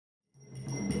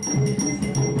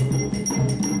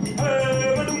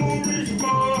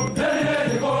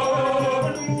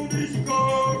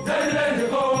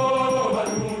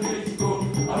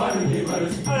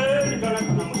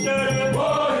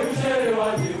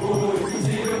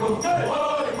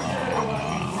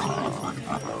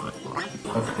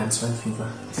African swine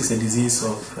fever. This is a disease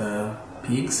of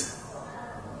pigs.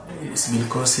 It's been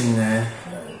causing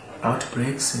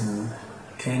outbreaks in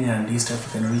Kenya and East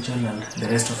African region and the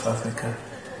rest of Africa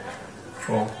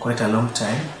for quite a long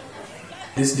time.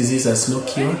 This disease has no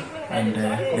cure and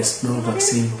there's no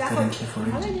vaccine currently for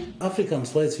it. African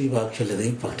swine fever, actually the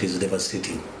impact is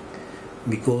devastating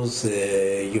because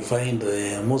you find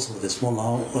most of the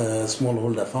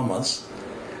smallholder farmers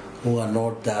who are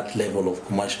not that level of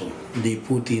commercial. They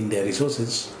put in their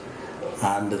resources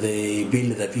and they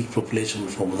build the pig population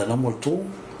from the normal 2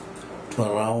 to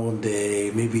around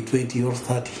maybe 20 or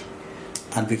 30.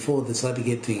 And before they start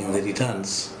getting the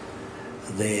returns,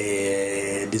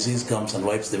 the disease comes and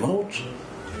wipes them out.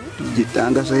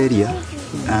 Jitanga area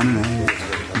and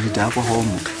jitako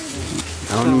home.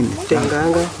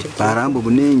 Parambo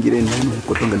bunengire ndani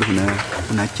kutonga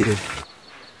kuna chire.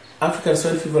 African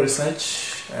swine fever research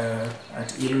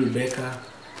at AusAID BecA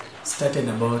started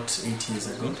about 8 years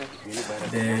ago.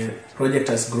 The project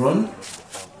has grown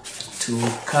to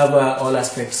cover all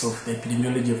aspects of the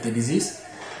epidemiology of the disease.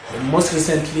 Most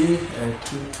recently,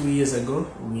 two years ago,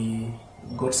 we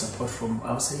got support from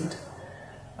AusAID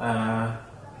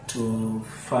to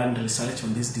fund research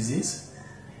on this disease.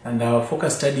 And our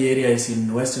focus study area is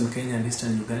in Western Kenya and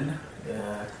Eastern Uganda,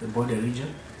 the border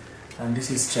region. And this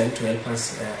is trying to help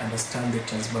us understand the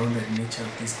transboundary nature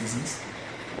of this disease,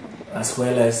 as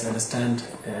well as understand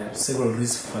several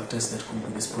risk factors that could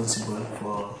be responsible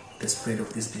for the spread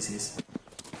of this disease.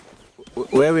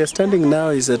 Where we are standing now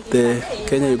is at the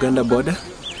Kenya-Uganda border,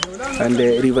 and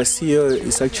the River Sio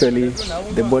is actually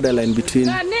the borderline between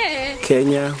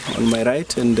Kenya on my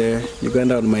right and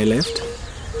Uganda on my left.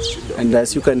 And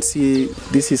as you can see,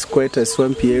 this is quite a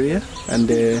swampy area, and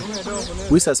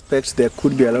we suspect there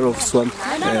could be a lot of swamp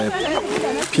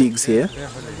pigs here,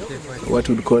 what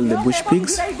we would call the bush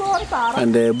pigs.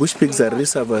 And bush pigs are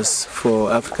reservoirs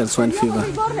for African swine fever.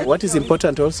 What is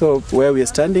important also where we are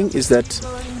standing is that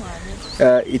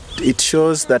it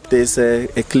shows that there's a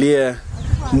clear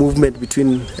movement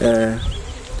between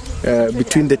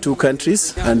the two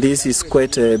countries, and this is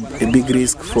quite a big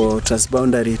risk for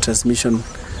transboundary transmission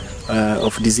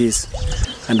of disease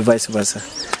and vice versa.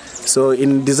 So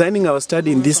in designing our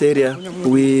study in this area,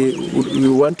 we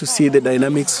want to see the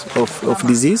dynamics of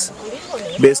disease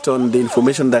based on the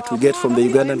information that we get from the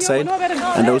Ugandan side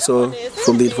and also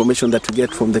from the information that we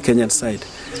get from the Kenyan side.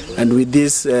 And with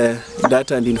this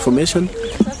data and information,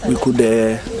 we could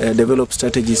develop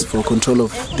strategies for control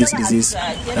of this disease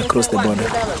across the border.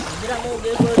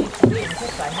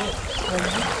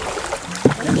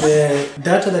 The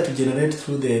data that we generate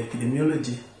through the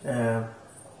epidemiology,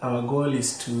 our goal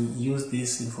is to use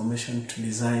this information to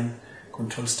design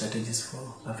control strategies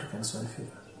for African swine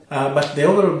fever. But the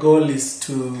overall goal is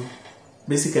to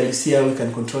basically see how we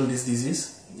can control this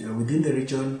disease within the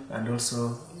region and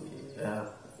also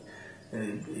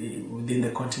within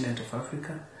the continent of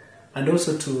Africa, and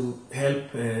also to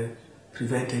help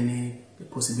prevent any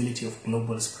possibility of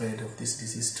global spread of this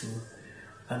disease to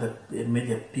other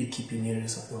major pig keeping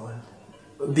areas of the world.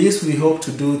 This we hope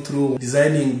to do through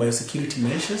designing biosecurity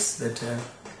measures that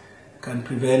can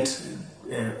prevent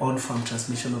on-farm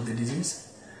transmission of the disease,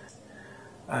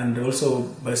 and also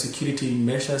biosecurity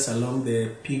measures along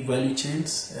the pig value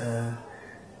chains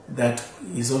that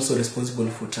is also responsible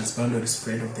for transboundary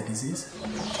spread of the disease.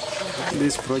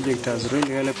 This project has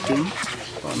really helped him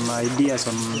on ideas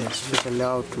on especially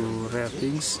how to rear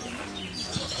pigs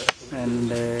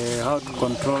and how to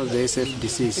control the SF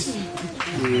disease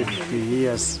if he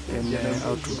has an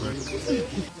outbreak.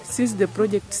 Since the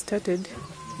project started,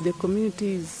 the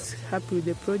community is happy with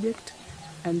the project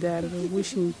and they are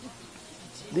wishing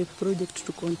the project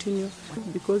to continue,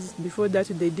 because before that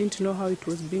they didn't know how it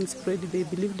was being spread. They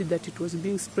believed that it was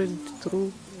being spread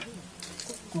through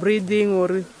breathing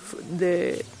or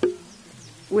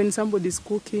when somebody is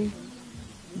cooking,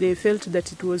 they felt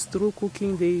that it was through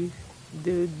cooking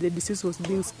the disease was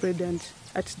being spread, and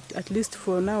at least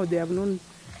for now they have known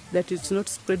that it's not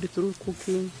spread through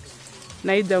cooking,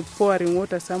 neither pouring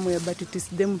water somewhere, but it is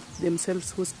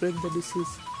themselves who spread the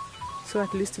disease. So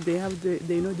at least they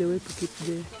know the way to keep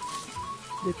the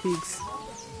pigs.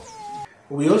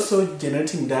 We're also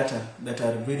generating data that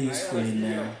are very useful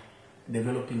in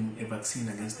developing a vaccine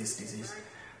against this disease.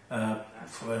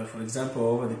 For example,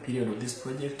 over the period of this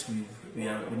project, we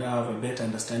now have a better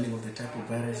understanding of the type of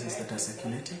viruses that are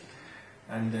circulating,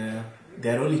 and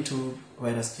there are only 2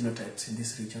 virus genotypes in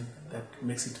this region. That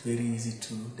makes it very easy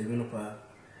to develop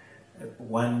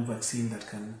one vaccine that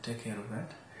can take care of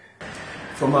that.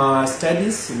 From our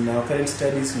studies, in our current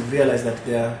studies, we realized that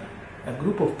there are a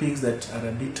group of pigs that are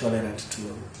a bit tolerant to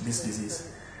this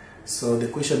disease. So the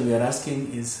question we are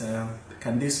asking is,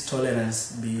 can this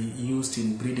tolerance be used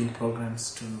in breeding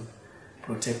programs to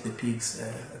protect the pigs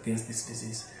against this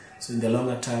disease? So in the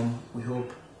longer term, we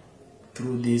hope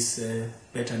through this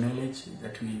better knowledge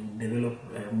that we develop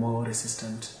more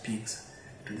resistant pigs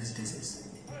to this disease.